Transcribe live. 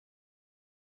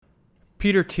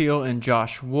Peter Thiel and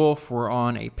Josh Wolfe were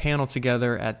on a panel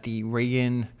together at the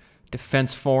Reagan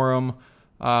Defense Forum,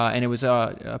 and it was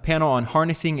a panel on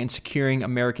harnessing and securing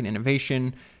American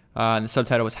innovation. And the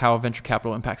subtitle was How Venture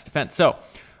Capital Impacts Defense. So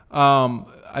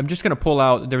I'm just going to pull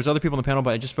out, there was other people on the panel,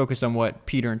 but I just focused on what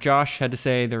Peter and Josh had to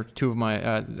say. They're two of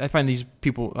my, I find these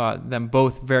people, them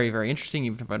both very, very interesting,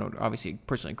 even if I don't obviously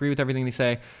personally agree with everything they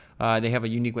say. They have a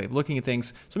unique way of looking at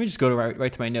things. So let me just go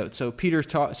right to my notes. So Peter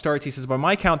starts, he says, by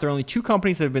my count, there are only 2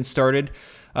 companies that have been started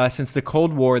since the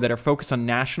Cold War that are focused on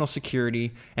national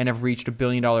security and have reached $1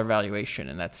 billion valuation,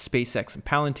 and that's SpaceX and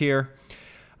Palantir.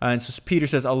 And so Peter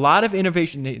says a lot of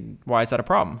innovation, why is that a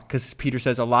problem? Because Peter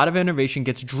says a lot of innovation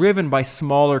gets driven by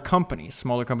smaller companies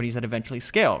that eventually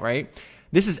scale, right?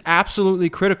 This is absolutely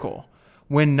critical.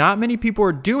 When not many people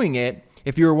are doing it,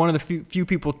 if you're one of the few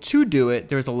people to do it,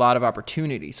 there's a lot of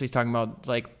opportunity. So he's talking about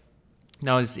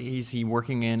now is he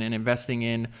working in and investing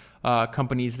in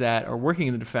companies that are working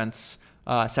in the defense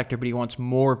sector, but he wants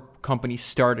more companies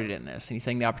started in this. And he's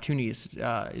saying the opportunity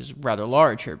is rather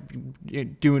large here,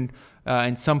 due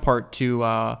in some part to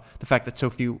the fact that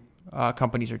so few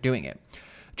companies are doing it.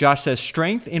 Josh says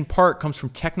strength in part comes from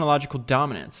technological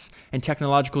dominance, and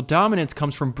technological dominance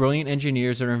comes from brilliant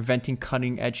engineers that are inventing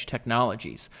cutting-edge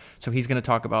technologies. So he's going to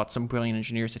talk about some brilliant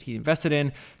engineers that he invested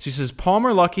in. So he says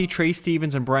Palmer Luckey, Trey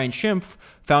Stevens, and Brian Schimpf,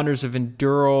 founders of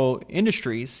Anduril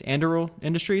Industries,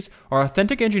 are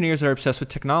authentic engineers that are obsessed with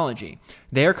technology.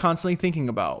 They are constantly thinking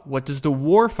about, what does the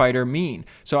war fighter mean?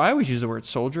 So I always use the word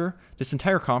soldier. This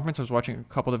entire conference, I was watching a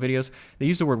couple of videos, they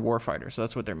use the word warfighter, so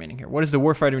that's what they're meaning here. What does the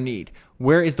warfighter need?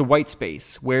 Where is the white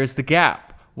space? Where is the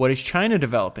gap? What is China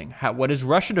developing? What is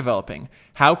Russia developing?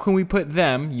 How can we put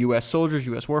them, U.S. soldiers,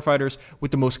 U.S. warfighters, with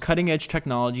the most cutting-edge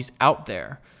technologies out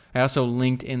there? I also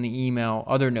linked in the email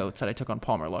other notes that I took on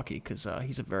Palmer Luckey because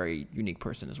he's a very unique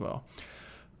person as well.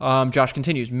 Josh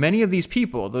continues, many of these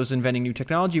people, those inventing new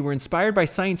technology, were inspired by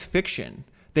science fiction.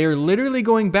 They are literally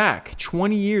going back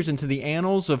 20 years into the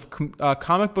annals of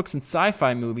comic books and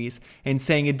sci-fi movies and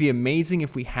saying it'd be amazing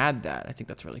if we had that. I think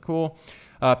that's really cool.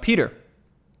 Peter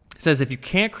says if you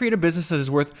can't create a business that is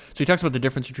worth, so he talks about the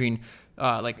difference between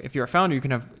if you're a founder, you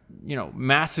can have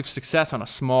massive success on a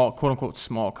small, quote unquote,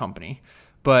 small company.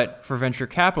 But for venture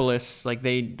capitalists,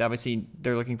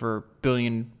 they're looking for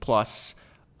billion plus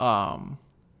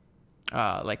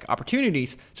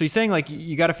opportunities. So he's saying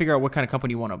you got to figure out what kind of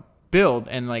company you want to build,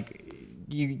 and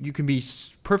you can be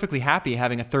perfectly happy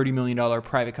having a $30 million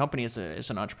private company as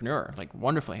an entrepreneur,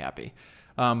 wonderfully happy.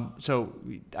 So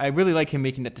I really like him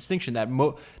making that distinction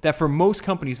that for most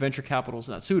companies, venture capital is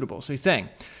not suitable. So he's saying,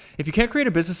 if you can't create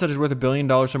a business that is worth $1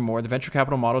 billion or more, the venture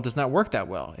capital model does not work that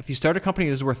well. If you start a company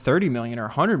that is worth 30 million or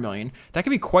 100 million, that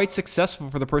can be quite successful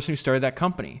for the person who started that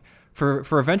company.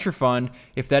 For a venture fund,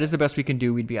 if that is the best we can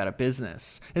do, we'd be out of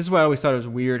business. This is why I always thought it was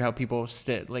weird how people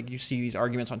you see these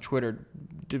arguments on Twitter,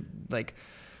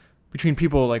 between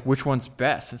people, which one's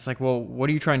best. It's well, what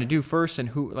are you trying to do first, and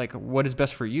what is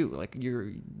best for you?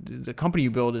 The company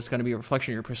you build is going to be a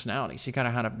reflection of your personality, so you kind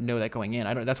of know that going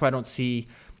in. That's why I don't see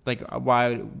why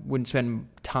I wouldn't spend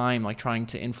time trying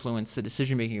to influence the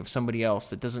decision making of somebody else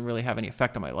that doesn't really have any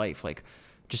effect on my life.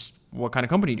 Just what kind of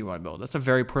company do you want to build? That's a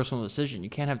very personal decision.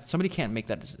 Somebody can't make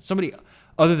that decision. Somebody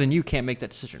other than you can't make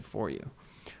that decision for you.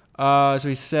 So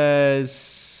he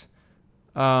says,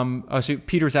 so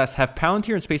Peter's asked, have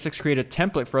Palantir and SpaceX created a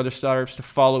template for other startups to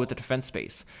follow with the defense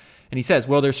space? And he says,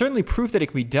 well, there's certainly proof that it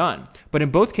can be done, but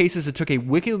in both cases, it took a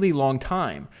wickedly long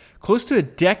time, close to a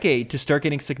decade, to start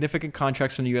getting significant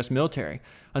contracts from the U.S. military.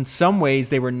 In some ways,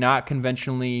 they were not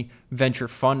conventionally venture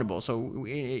fundable. So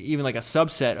even a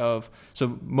subset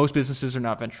so most businesses are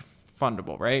not venture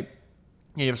fundable, right?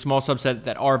 You have a small subset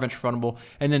that are venture fundable,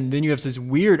 and then you have this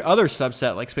weird other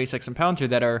subset like SpaceX and Palantir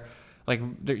that are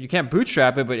you can't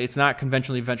bootstrap it, but it's not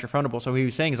conventionally venture fundable. So what he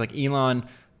was saying is Elon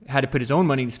had to put his own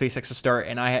money into SpaceX to start,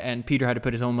 and Peter had to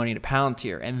put his own money into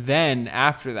Palantir, and then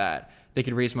after that they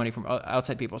could raise money from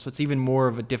outside people. So it's even more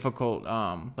of a difficult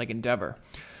endeavor.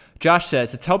 Josh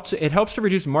says it helps to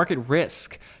reduce market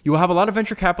risk. You will have a lot of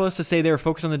venture capitalists that say they are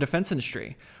focused on the defense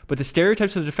industry, but the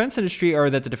stereotypes of the defense industry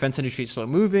are that the defense industry is slow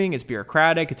moving, it's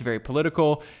bureaucratic, it's very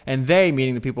political, and they,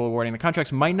 meaning the people awarding the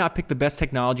contracts, might not pick the best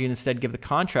technology and instead give the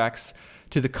contracts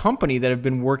to the company that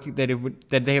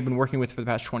they have been working with for the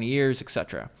past 20 years,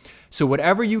 etc. So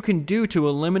whatever you can do to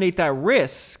eliminate that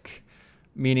risk,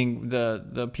 meaning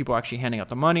the people actually handing out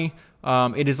the money,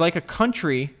 it is like a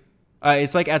country.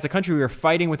 It's as a country, we are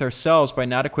fighting with ourselves by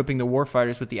not equipping the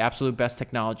warfighters with the absolute best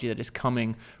technology that is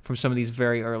coming from some of these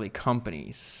very early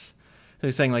companies. So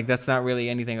he's saying like that's not really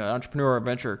anything an entrepreneur or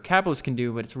venture capitalist can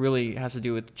do, but it really has to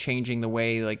do with changing the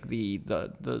way like the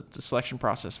selection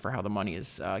process for how the money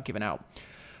is given out.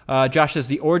 Josh says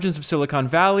the origins of Silicon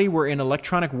Valley were in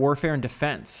electronic warfare and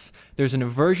defense. There's an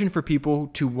aversion for people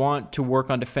to want to work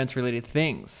on defense-related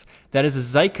things. That is a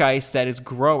zeitgeist that is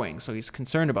growing. So he's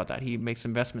concerned about that. He makes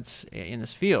investments in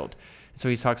this field. So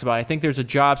he talks about, I think there's a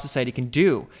job society can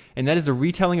do, and that is the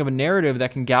retelling of a narrative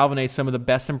that can galvanize some of the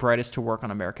best and brightest to work on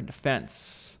American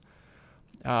defense.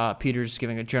 Peter's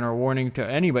giving a general warning to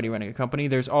anybody running a company.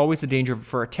 There's always the danger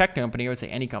for a tech company, I would say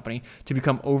any company, to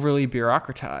become overly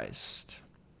bureaucratized.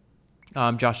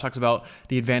 Josh talks about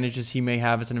the advantages he may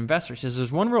have as an investor. He says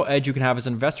there's one real edge you can have as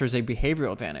an investor is a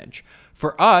behavioral advantage.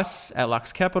 For us at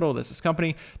Lux Capital, this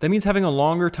company, that means having a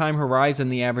longer time horizon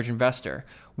than the average investor.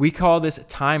 We call this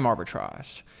time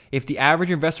arbitrage. If the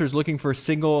average investor is looking for a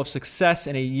signal of success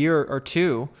in a year or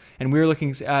two, and we're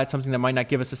looking at something that might not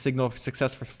give us a signal of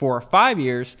success for 4 or 5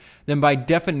 years, then by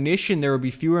definition, there will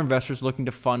be fewer investors looking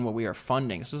to fund what we are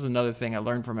funding. So this is another thing I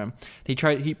learned from him. He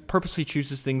purposely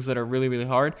chooses things that are really, really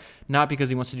hard, not because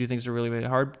he wants to do things that are really, really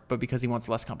hard, but because he wants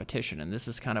less competition. And this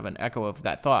is kind of an echo of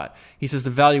that thought. He says the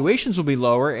valuations will be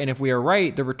lower, and if we are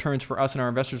right, the returns for us and our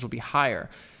investors will be higher.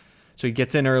 So he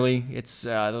gets in early. It's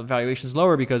the valuation is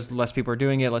lower because less people are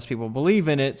doing it, less people believe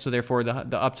in it. So therefore,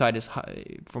 the upside is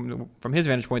high. From his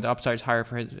vantage point, the upside is higher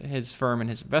for his firm and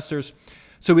his investors.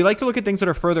 So we like to look at things that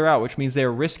are further out, which means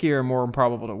they're riskier and more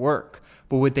improbable to work.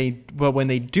 But when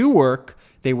they do work,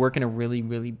 they work in a really,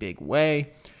 really big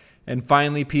way. And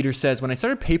finally, Peter says, when I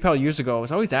started PayPal years ago, I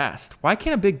was always asked, why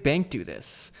can't a big bank do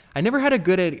this? I never had a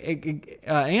good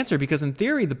answer because in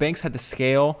theory, the banks had the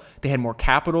scale, they had more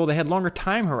capital, they had longer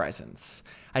time horizons.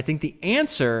 I think the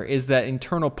answer is that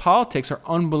internal politics are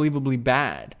unbelievably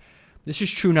bad. This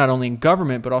is true not only in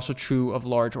government, but also true of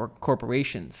large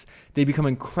corporations. They become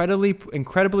incredibly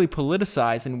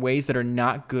politicized in ways that are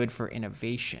not good for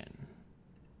innovation.